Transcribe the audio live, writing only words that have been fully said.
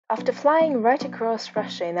After flying right across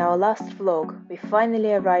Russia in our last vlog, we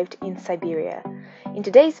finally arrived in Siberia. In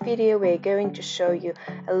today's video we are going to show you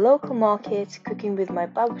a local market, cooking with my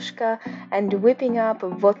babushka and whipping up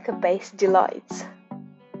vodka-based delights.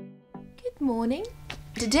 Good morning!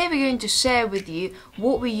 Today we're going to share with you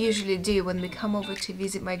what we usually do when we come over to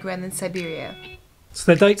visit my gran in Siberia.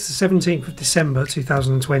 So the date's the 17th of December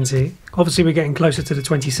 2020. Obviously we're getting closer to the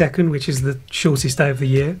 22nd, which is the shortest day of the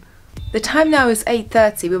year. The time now is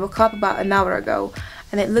 8:30, we woke up about an hour ago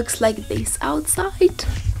and it looks like this outside.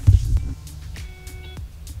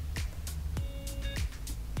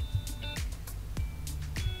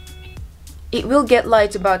 It will get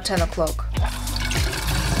light about 10 o'clock.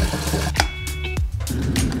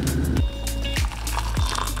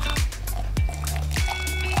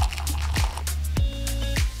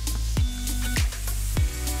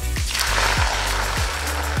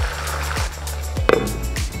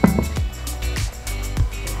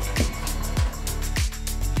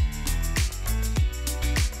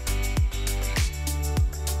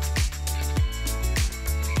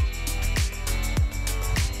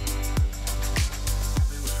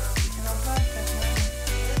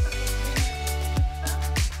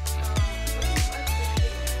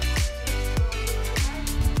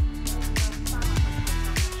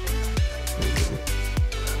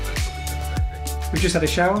 We've just had a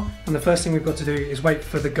shower and the first thing we've got to do is wait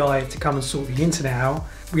for the guy to come and sort the internet out.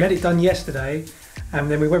 We had it done yesterday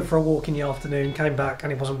and then we went for a walk in the afternoon, came back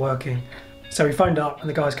and it wasn't working. So we phoned up and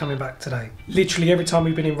the guy's coming back today. Literally every time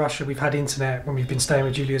we've been in Russia we've had internet when we've been staying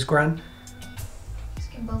with Julia's gran.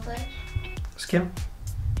 Skim?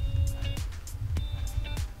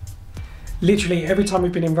 Literally every time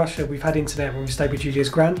we've been in Russia we've had internet when we've stayed with Julia's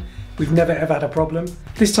gran. We've never ever had a problem.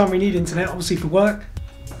 This time we need internet obviously for work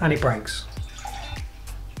and it breaks.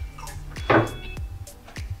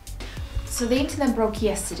 So the internet broke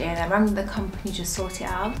yesterday and I rang the company to sort it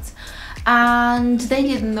out and they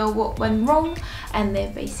didn't know what went wrong and they're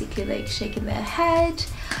basically like shaking their head.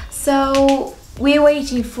 So we're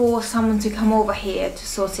waiting for someone to come over here to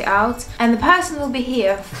sort it out and the person will be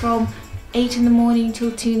here from 8 in the morning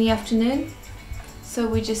till 2 in the afternoon. So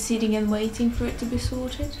we're just sitting and waiting for it to be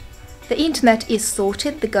sorted. The internet is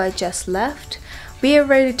sorted, the guy just left. We are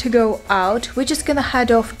ready to go out. We're just gonna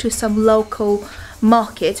head off to some local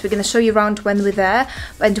market. We're going to show you around when we're there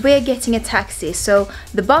and we're getting a taxi. So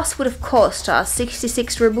the bus would have cost us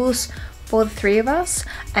 66 rubles for the three of us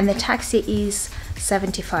and the taxi is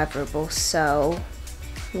 75 rubles. So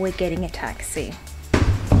we're getting a taxi.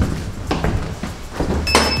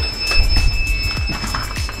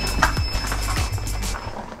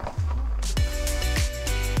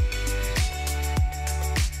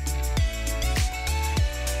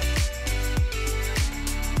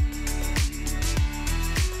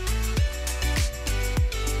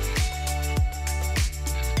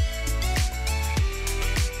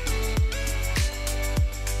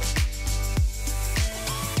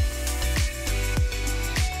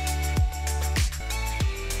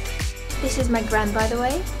 This is my gran, by the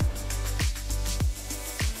way.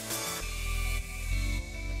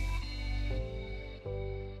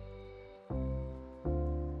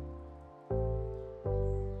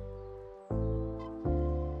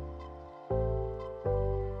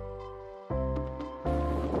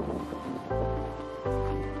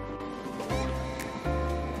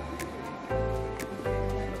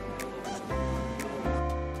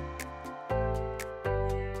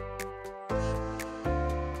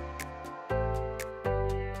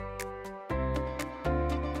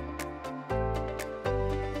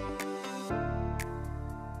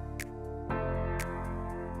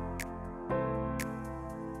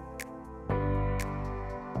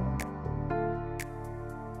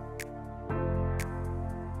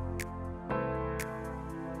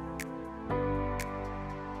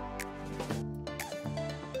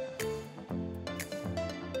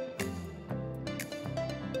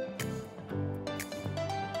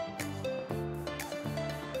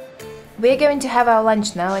 We're going to have our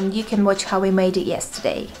lunch now and you can watch how we made it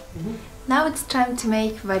yesterday. Now it's time to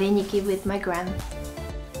make vareniki with my gran.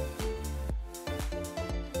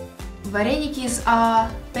 Varenikis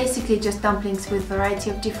are basically just dumplings with a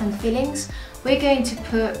variety of different fillings. We're going to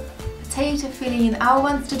put potato filling in our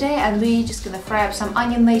ones today and we're just gonna fry up some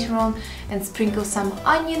onion later on and sprinkle some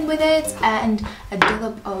onion with it and a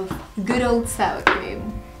dollop of good old sour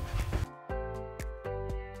cream.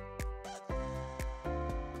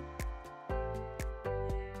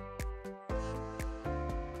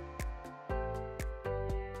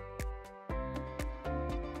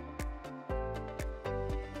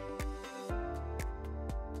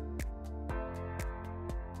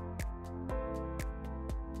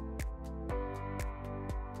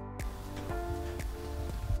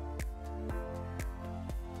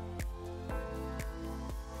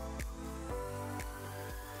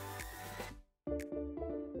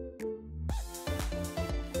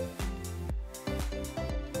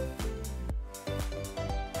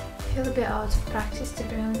 feel a bit out of practice, to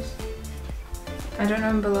be honest. I don't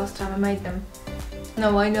remember last time I made them.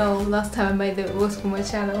 No, I know, last time I made them it was for my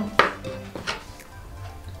channel.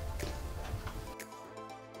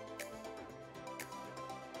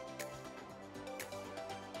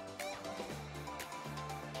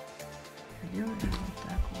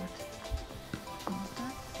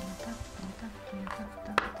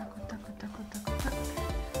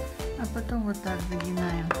 А потом вот так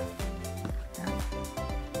загинаем, так,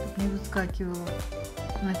 чтобы не выскакивала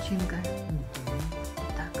начинка.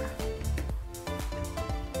 Так.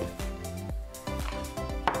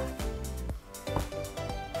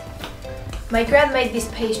 My gran made this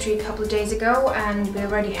pastry a couple of days ago and we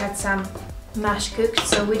already had some mash cooked,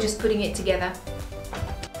 so we're just putting it together.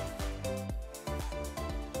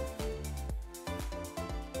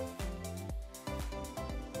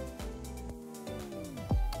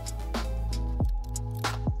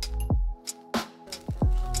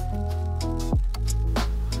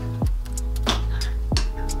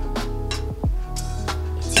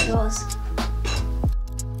 It's yours.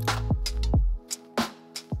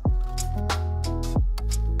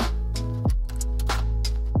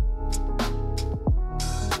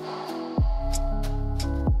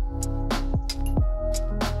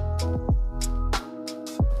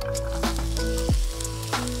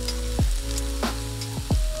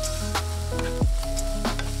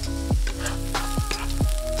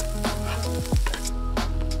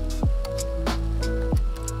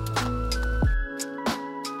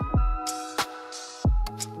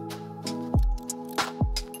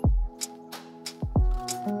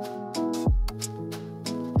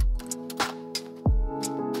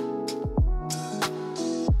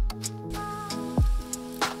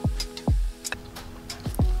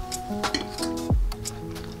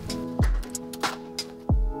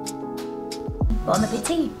 Bon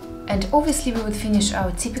appetit! And obviously we would finish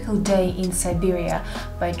our typical day in Siberia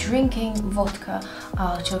by drinking vodka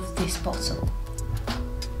out of this bottle.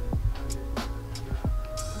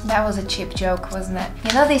 That was a cheap joke, wasn't it?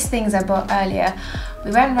 You know these things I bought earlier?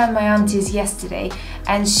 We went around my auntie's yesterday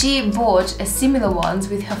and she bought a similar ones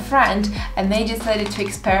with her friend and they decided to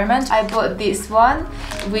experiment. I bought this one,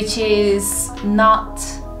 which is nut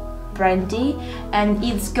brandy, and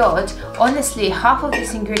it's got, honestly, half of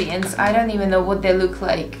these ingredients, I don't even know what they look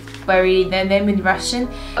like by reading their name in Russian.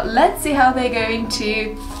 But let's see how they're going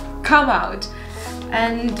to come out.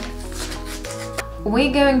 And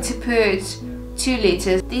we're going to put 2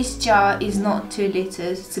 liters. This jar is not 2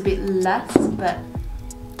 liters, it's a bit less, but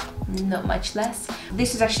not much less.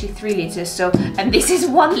 This is actually 3 liters, so, and this is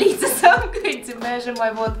 1 liter, so I'm going to measure my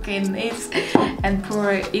vodka in this and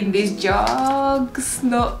pour it in these jugs,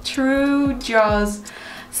 not true jars.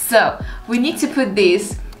 So we need to put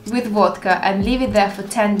this with vodka and leave it there for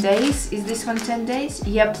 10 days. Is this one 10 days?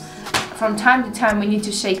 Yep. From time to time we need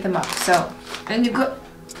to shake them up. So, and you got,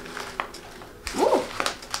 ooh,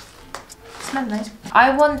 smell nice.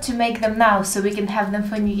 I want to make them now so we can have them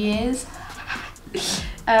for New Year's.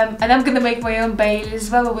 And I'm gonna make my own Baileys as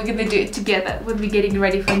well, but we're gonna do it together when we're getting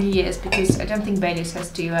ready for New Year's, because I don't think Baileys has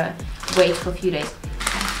to wait for a few days.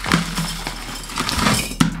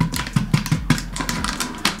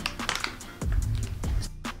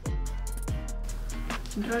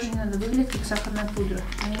 Дрожжи не надо, выглядит как сахарная пудра,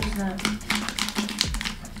 я не знаю.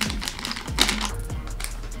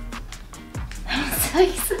 I'm so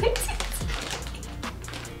excited.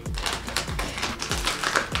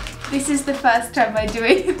 This is the first time I do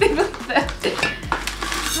anything like that.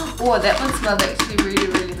 Oh, that one smelled actually really,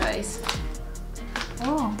 really nice.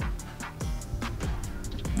 Oh,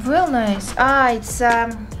 real nice. Ah, it's I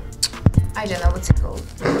don't know what's it called.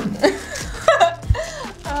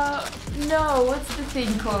 No, what's the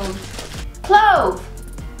thing called? Clove.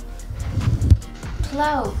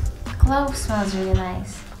 Clove. Clove smells really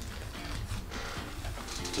nice.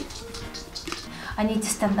 I need to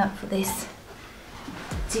stand up for this.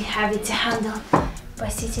 Too heavy to handle by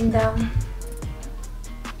sitting down.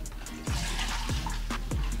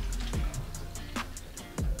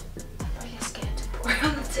 I'm really scared to pour it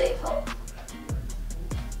on the table.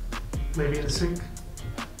 Maybe in the sink?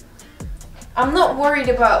 I'm not worried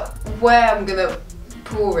about where I'm gonna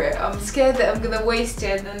pour it. I'm scared that I'm gonna waste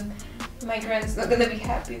it and then my grand's not gonna be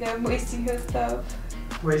happy that I'm wasting her stuff.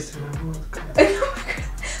 Wasting her vodka.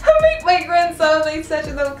 I make my grand sound like such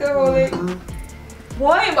an alcoholic.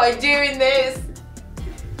 Why am I doing this?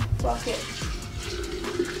 Fuck it.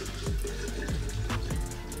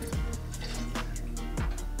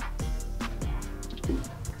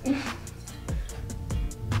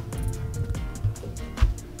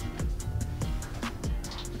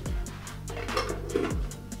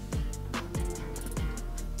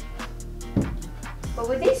 But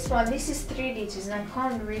with this one, this is 3 liters and I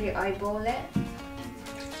can't really eyeball it.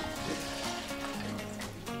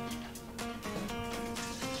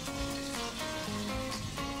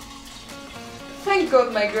 Thank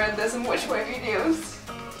God my grand doesn't watch my videos.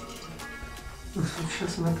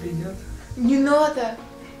 Сейчас смотри, идет. Не надо.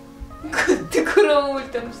 Ты карауль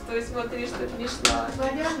там стой, смотри, чтоб не шла.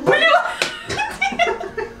 Бля!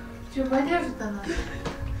 Что, подержит она?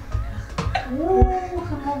 О,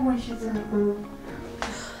 самогонщица.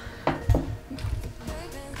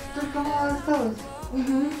 Только мало осталось.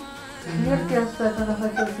 Мерки оставить, она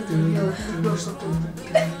хотела это сделать.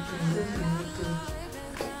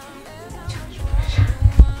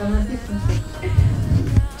 Там написано,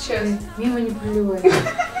 Чё? мимо не проливай.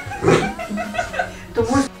 То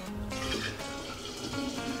может...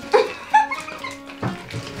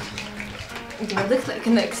 I look like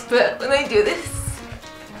an expert when I do this.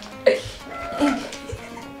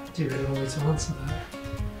 Do you really want me to answer that?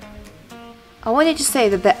 I wanted to say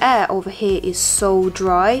that the air over here is so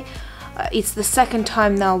dry. It's the second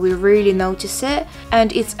time now we really notice it,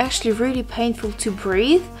 and it's actually really painful to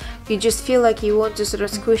breathe. You just feel like you want to sort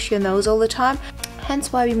of squish your nose all the time.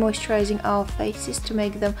 Hence why we're moisturizing our faces to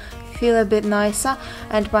make them feel a bit nicer,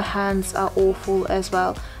 and my hands are awful as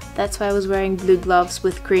well. That's why I was wearing blue gloves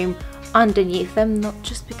with cream underneath them, not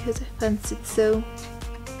just because I fancied so.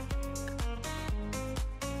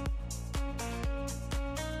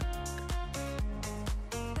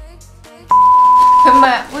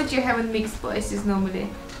 Matt, what do you have with mixed spices normally?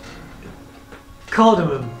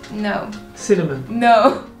 Cardamom. No. Cinnamon.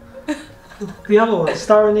 No. The other one,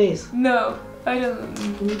 star anise. No. I don't.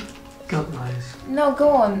 God knows. No, go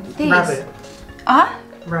on. This. Rabbit. Ah?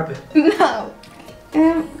 Rabbit. No.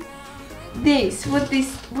 This. What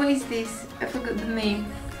is this? I forgot the name.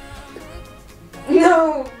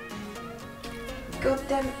 No. God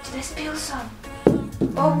damn it. Did I spill some?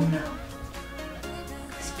 Oh no.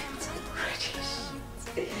 I spilled some already.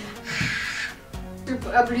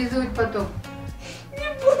 Облизывать потом.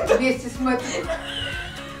 Вместе с мэтом.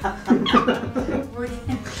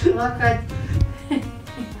 Лакать.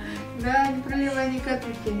 Да, не проливай ни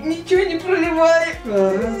капельки. Ничего не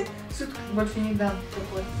проливай. Суток больше не дам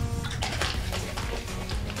такой.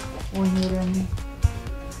 Ой, нереальный.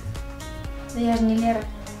 Да я же не Лера.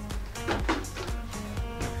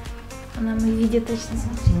 Она мои видео точно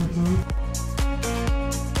смотрит.